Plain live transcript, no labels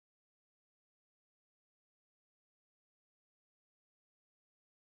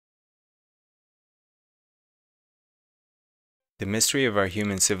The mystery of our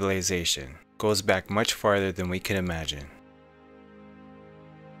human civilization goes back much farther than we can imagine.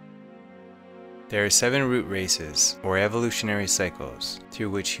 There are 7 root races, or evolutionary cycles, through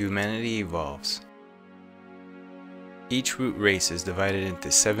which humanity evolves. Each root race is divided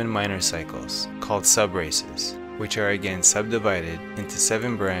into 7 minor cycles, called subraces, which are again subdivided into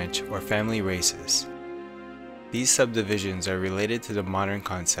 7 branch or family races. These subdivisions are related to the modern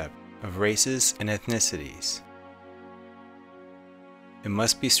concept of races and ethnicities. It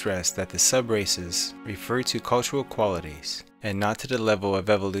must be stressed that the subraces refer to cultural qualities and not to the level of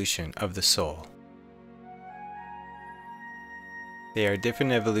evolution of the soul. They are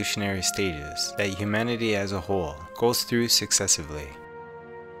different evolutionary stages that humanity as a whole goes through successively.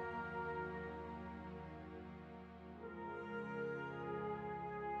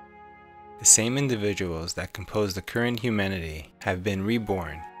 The same individuals that compose the current humanity have been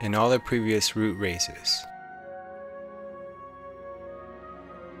reborn in all the previous root races.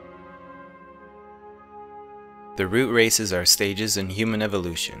 The root races are stages in human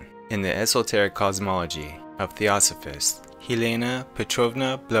evolution in the esoteric cosmology of theosophist Helena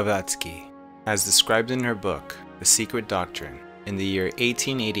Petrovna Blavatsky, as described in her book, The Secret Doctrine, in the year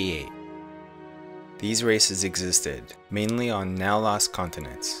 1888. These races existed mainly on now lost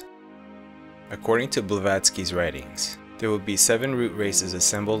continents. According to Blavatsky's writings, there will be 7 root races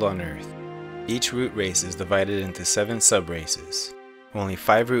assembled on Earth. Each root race is divided into 7 subraces. Only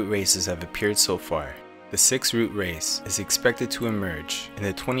 5 root races have appeared so far. The 6th root race is expected to emerge in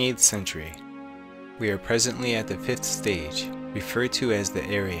the 28th century. We are presently at the 5th stage, referred to as the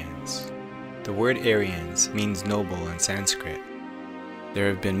Aryans. The word Aryans means noble in Sanskrit. There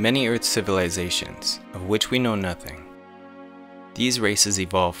have been many Earth civilizations, of which we know nothing. These races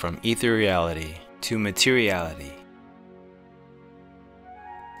evolve from ethereality to materiality.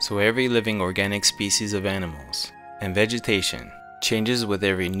 So every living organic species of animals and vegetation changes with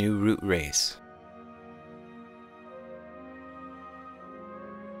every new root race.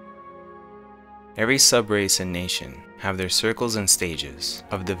 Every subrace and nation have their circles and stages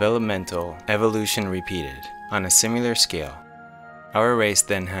of developmental evolution repeated on a similar scale. Our race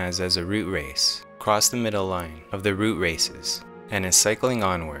then has as a root race crossed the middle line of the root races and is cycling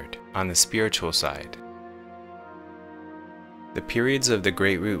onward on the spiritual side. The periods of the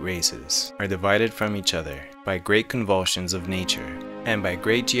great root races are divided from each other by great convulsions of nature and by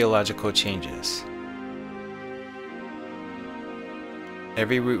great geological changes.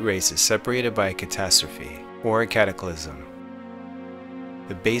 Every root race is separated by a catastrophe or a cataclysm.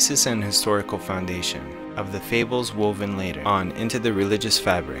 The basis and historical foundation of the fables woven later on into the religious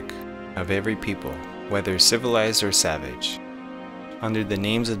fabric of every people, whether civilized or savage, under the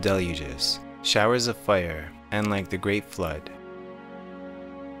names of deluges, showers of fire, and like the Great Flood.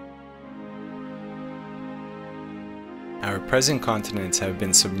 Our present continents have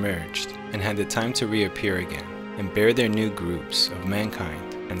been submerged and had the time to reappear again and bear their new groups of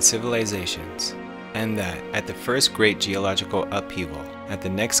mankind and civilizations, and that at the first great geological upheaval, at the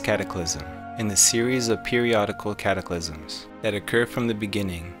next cataclysm, in the series of periodical cataclysms that occur from the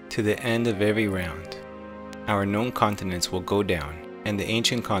beginning to the end of every round, our known continents will go down and the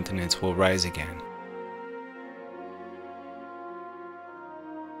ancient continents will rise again.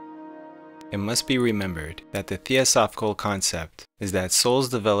 It must be remembered that the theosophical concept is that souls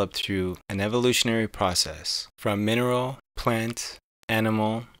develop through an evolutionary process from mineral, plant,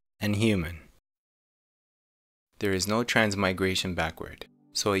 animal, and human. There is no transmigration backward,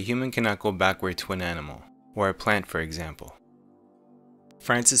 so a human cannot go backward to an animal, or a plant for example.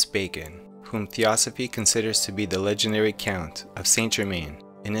 Francis Bacon, whom Theosophy considers to be the legendary Count of Saint Germain,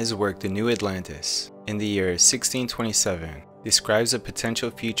 in his work The New Atlantis, in the year 1627, describes a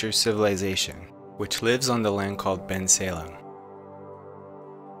potential future civilization which lives on the land called Ben Salem.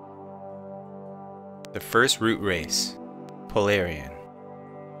 The first root race, Polarian.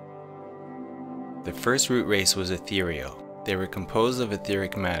 The first root race was ethereal. They were composed of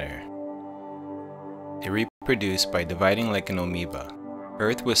etheric matter. They reproduced by dividing like an amoeba.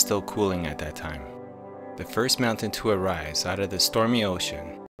 Earth was still cooling at that time. The first mountain to arise out of the stormy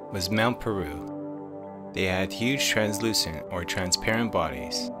ocean was Mount Peru. They had huge translucent or transparent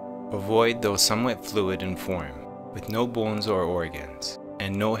bodies, ovoid though somewhat fluid in form, with no bones or organs,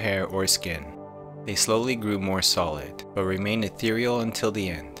 and no hair or skin. They slowly grew more solid, but remained ethereal until the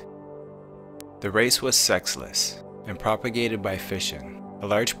end. The race was sexless, and propagated by fission. A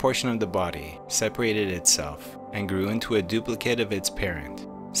large portion of the body separated itself and grew into a duplicate of its parent,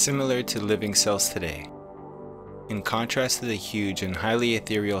 similar to living cells today. In contrast to the huge and highly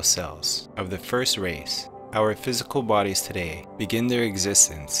ethereal cells of the first race, our physical bodies today begin their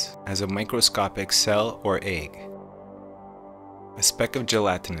existence as a microscopic cell or egg. a speck of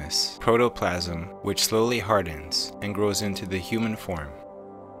gelatinous protoplasm which slowly hardens and grows into the human form.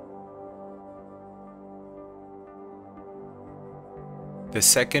 The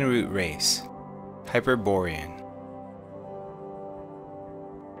second root race, Hyperborean.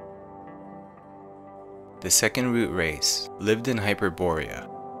 The second root race lived in Hyperborea.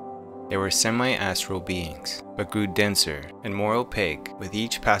 They were semi-astral beings, but grew denser and more opaque with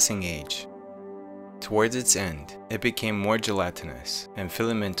each passing age. Towards its end, it became more gelatinous and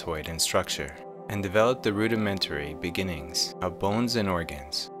filamentoid in structure, and developed the rudimentary beginnings of bones and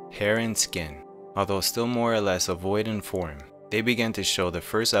organs, hair and skin. Although still more or less a void in form, they began to show the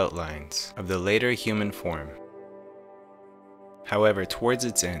first outlines of the later human form. However, towards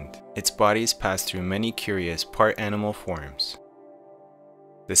its end, its bodies passed through many curious part-animal forms.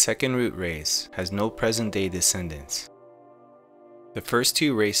 The second root race has no present-day descendants. The first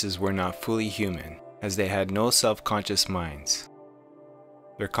two races were not fully human, as they had no self-conscious minds.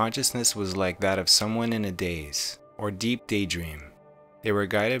 Their consciousness was like that of someone in a daze, or deep daydream. They were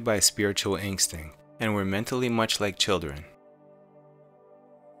guided by spiritual instinct, and were mentally much like children.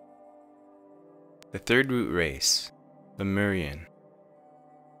 The third root race, Lemurian.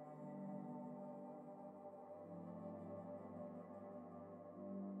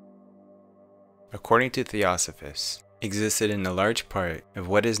 According to theosophists, existed in a large part of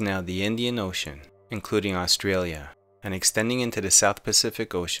what is now the Indian Ocean, including Australia, and extending into the South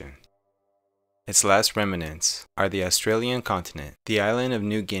Pacific Ocean. Its last remnants are the Australian continent, the island of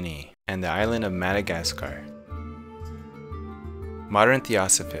New Guinea, and the island of Madagascar. Modern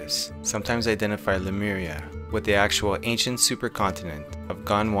theosophists sometimes identify Lemuria with the actual ancient supercontinent of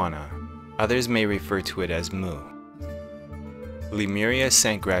Gondwana. Others may refer to it as Mu. Lemuria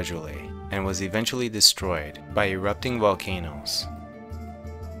sank gradually and was eventually destroyed by erupting volcanoes.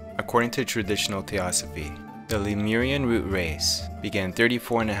 According to traditional theosophy, the Lemurian root race began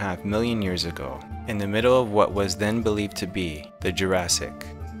 34.5 million years ago, in the middle of what was then believed to be the Jurassic.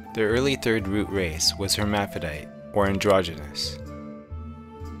 The early third root race was hermaphrodite, or androgynous.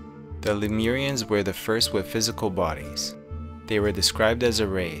 The Lemurians were the first with physical bodies. They were described as a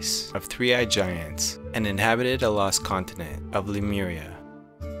race of three-eyed giants and inhabited a lost continent of Lemuria.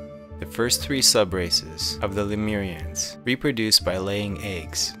 The first three subraces of the Lemurians reproduced by laying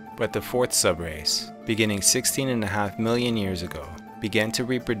eggs, but the fourth subrace, beginning 16.5 million years ago, began to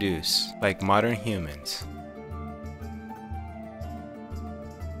reproduce like modern humans.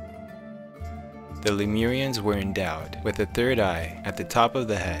 The Lemurians were endowed with a third eye at the top of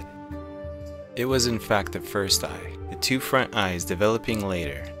the head. It was in fact the first eye, the two front eyes developing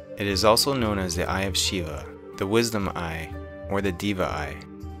later. It is also known as the Eye of Shiva, the Wisdom Eye, or the Diva Eye.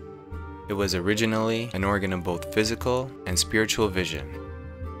 It was originally an organ of both physical and spiritual vision.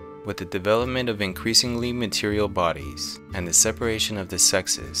 With the development of increasingly material bodies and the separation of the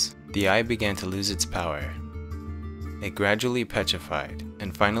sexes, the eye began to lose its power. It gradually petrified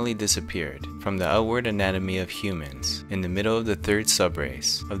and finally disappeared from the outward anatomy of humans in the middle of the third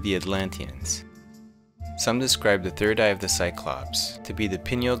subrace of the Atlanteans. Some describe the third eye of the Cyclops to be the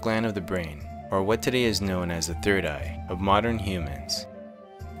pineal gland of the brain, or what today is known as the third eye of modern humans.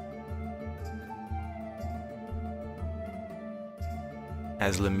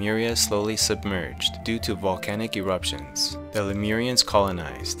 As Lemuria slowly submerged due to volcanic eruptions, the Lemurians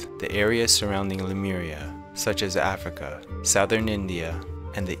colonized the areas surrounding Lemuria, such as Africa, southern India,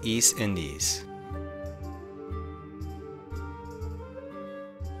 and the East Indies.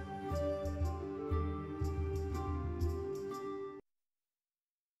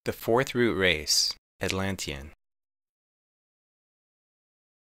 The fourth root race, Atlantean.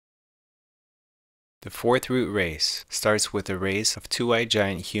 The fourth root race starts with a race of two-eyed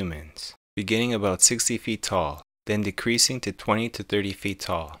giant humans, beginning about 60 feet tall, then decreasing to 20 to 30 feet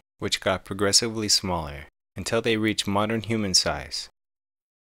tall, which got progressively smaller, until they reached modern human size.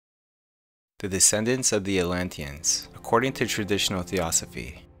 The descendants of the Atlanteans, according to traditional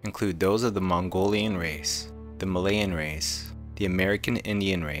theosophy, include those of the Mongolian race, the Malayan race, the American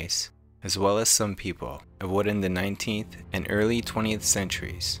Indian race, as well as some people of what in the 19th and early 20th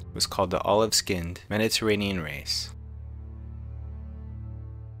centuries was called the olive-skinned Mediterranean race.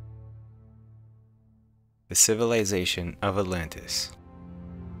 The civilization of Atlantis.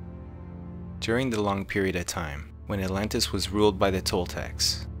 During the long period of time when Atlantis was ruled by the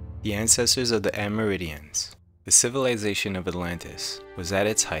Toltecs, the ancestors of the Amerindians, the civilization of Atlantis was at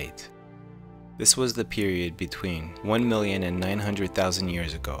its height. This was the period between 1,000,000 and 900,000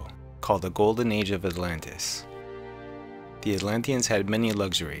 years ago, called the Golden Age of Atlantis. The Atlanteans had many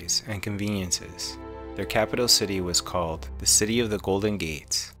luxuries and conveniences. Their capital city was called the City of the Golden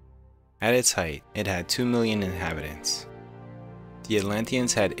Gates. At its height, it had 2 million inhabitants. the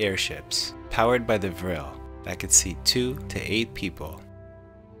Atlanteans had airships, powered by the Vril, that could seat 2 to 8 people.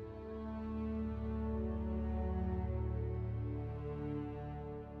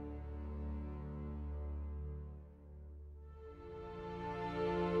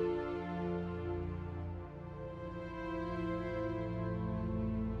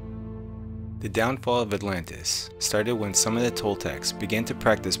 The downfall of Atlantis started when some of the Toltecs began to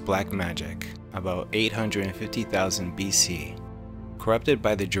practice black magic about 850,000 BC, corrupted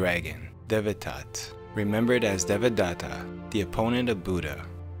by the dragon, Devatat, remembered as Devadatta, the opponent of Buddha.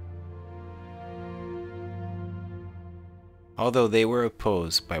 Although they were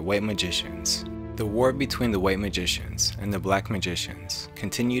opposed by white magicians, the war between the white magicians and the black magicians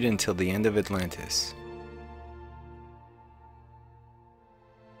continued until the end of Atlantis.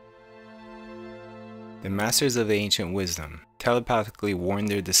 The masters of the ancient wisdom telepathically warned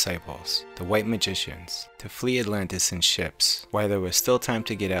their disciples, the white magicians, to flee Atlantis in ships while there was still time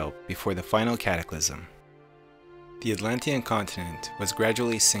to get out before the final cataclysm. The Atlantean continent was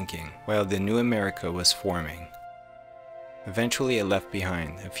gradually sinking while the new America was forming. Eventually it left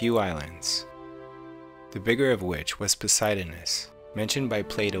behind a few islands, the bigger of which was Poseidonus, mentioned by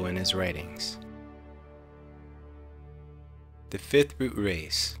Plato in his writings. The fifth root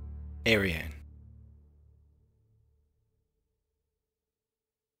race, Aryan.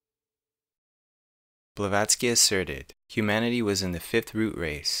 Blavatsky asserted humanity was in the fifth root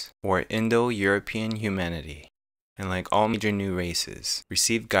race, or Indo-European humanity, and like all major new races,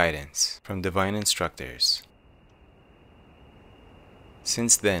 received guidance from divine instructors.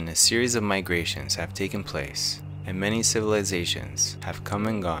 Since then, a series of migrations have taken place, and many civilizations have come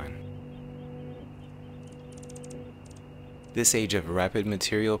and gone. This age of rapid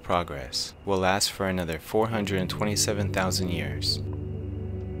material progress will last for another 427,000 years.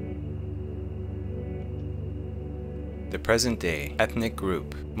 The present-day ethnic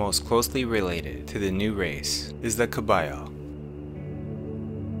group most closely related to the new race is the Kabayal.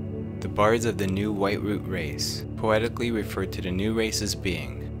 The bards of the new white root race poetically refer to the new race as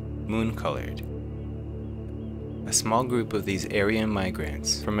being moon-colored. A small group of these Aryan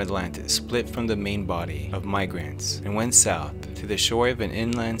migrants from Atlantis split from the main body of migrants and went south to the shore of an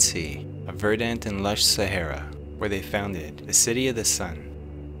inland sea, a verdant and lush Sahara, where they founded the City of the Sun.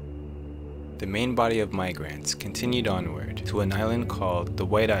 The main body of migrants continued onward to an island called the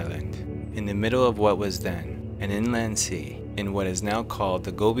White Island, in the middle of what was then an inland sea in what is now called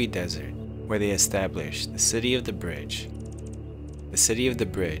the Gobi Desert, where they established the City of the Bridge. The City of the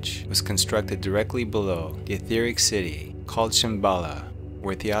Bridge was constructed directly below the etheric city called Shambhala,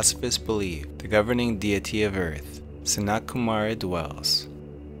 where theosophists believe the governing deity of earth, Sanat Kumara, dwells.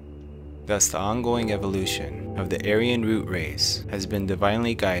 Thus, the ongoing evolution of the Aryan root race has been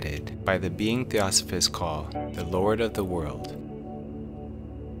divinely guided by the being theosophists call the Lord of the World.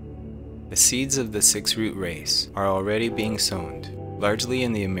 The seeds of the sixth root race are already being sown, largely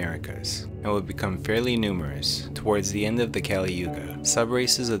in the Americas, and will become fairly numerous towards the end of the Kali Yuga,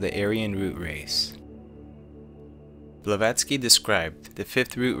 subraces of the Aryan root race. Blavatsky described the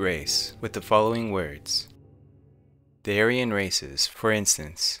fifth root race with the following words. The Aryan races, for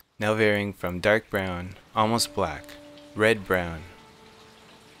instance, now varying from dark brown, almost black, red-brown,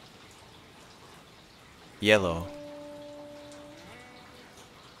 yellow,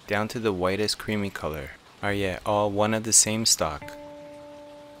 down to the whitest creamy color, are yet all one of the same stock.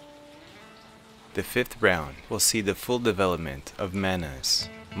 The fifth round will see the full development of manas,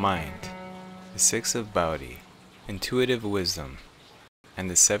 mind, the sixth of Bauti, intuitive wisdom, and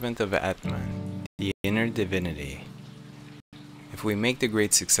the seventh of Atman, the inner divinity. If we make the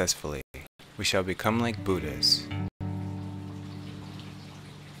grade successfully, we shall become like Buddhas.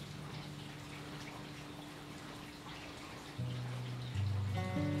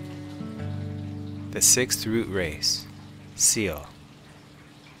 The sixth root race, Seal.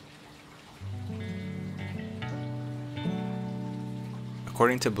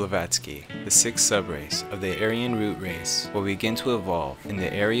 According to Blavatsky, the sixth subrace of the Aryan root race will begin to evolve in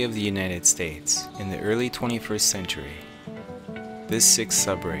the area of the United States in the early 21st century. This sixth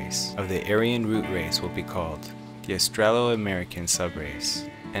subrace of the Aryan root race will be called the Australo-American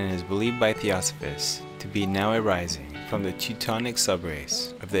subrace, and is believed by theosophists to be now arising from the Teutonic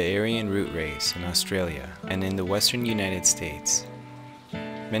subrace of the Aryan root race in Australia and in the western United States.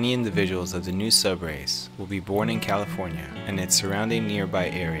 Many individuals of the new subrace will be born in California and its surrounding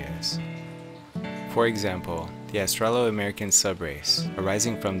nearby areas. For example, the Australo-American subrace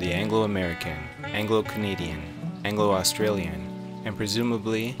arising from the Anglo-American, Anglo-Canadian, Anglo-Australian, and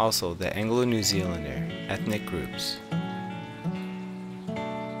presumably also the Anglo-New Zealander ethnic groups.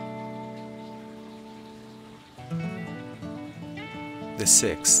 The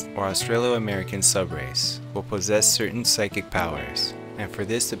sixth, or Australo-American subrace, will possess certain psychic powers, and for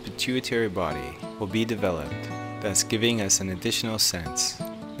this the pituitary body will be developed, thus giving us an additional sense,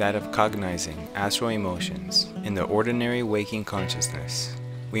 that of cognizing astral emotions in the ordinary waking consciousness.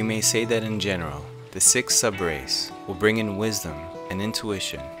 We may say that in general, the sixth subrace will bring in wisdom and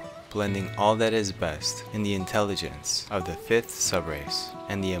intuition, blending all that is best in the intelligence of the fifth subrace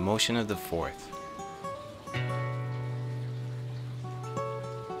and the emotion of the fourth.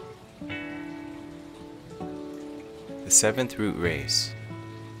 The seventh root race,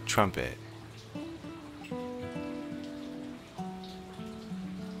 trumpet.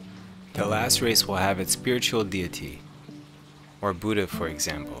 The last race will have its spiritual deity, or Buddha for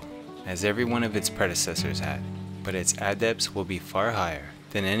example, as every one of its predecessors had, but its adepts will be far higher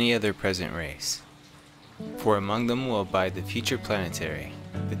than any other present race. For among them will abide the future planetary,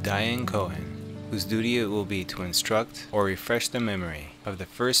 the Dayan Kohen, whose duty it will be to instruct or refresh the memory of the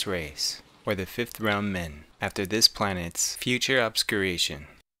first race, or the fifth realm men, after this planet's future obscuration.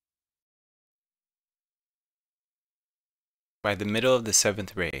 By the middle of the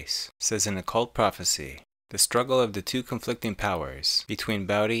seventh race, says an occult prophecy, the struggle of the two conflicting powers between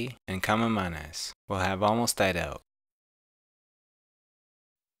Bhauri and Kamamanas will have almost died out.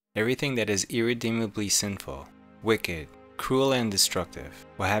 Everything that is irredeemably sinful, wicked, cruel and destructive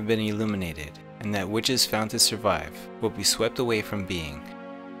will have been illuminated, and that which is found to survive will be swept away from being.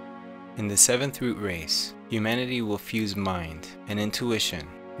 In the seventh root race, humanity will fuse mind and intuition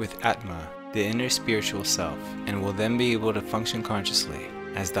with Atma, the inner spiritual self, and will then be able to function consciously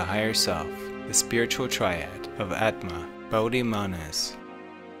as the higher self, the spiritual triad of Atma, Bhauri, Manas.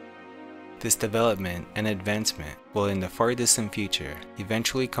 This development and advancement will in the far distant future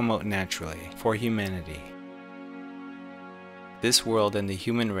eventually come out naturally for humanity. This world and the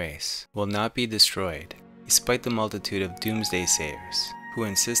human race will not be destroyed, despite the multitude of doomsday sayers who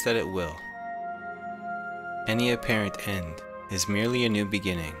insist that it will. Any apparent end is merely a new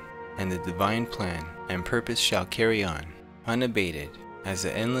beginning, and the divine plan and purpose shall carry on, unabated, as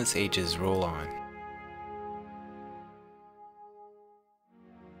the endless ages roll on.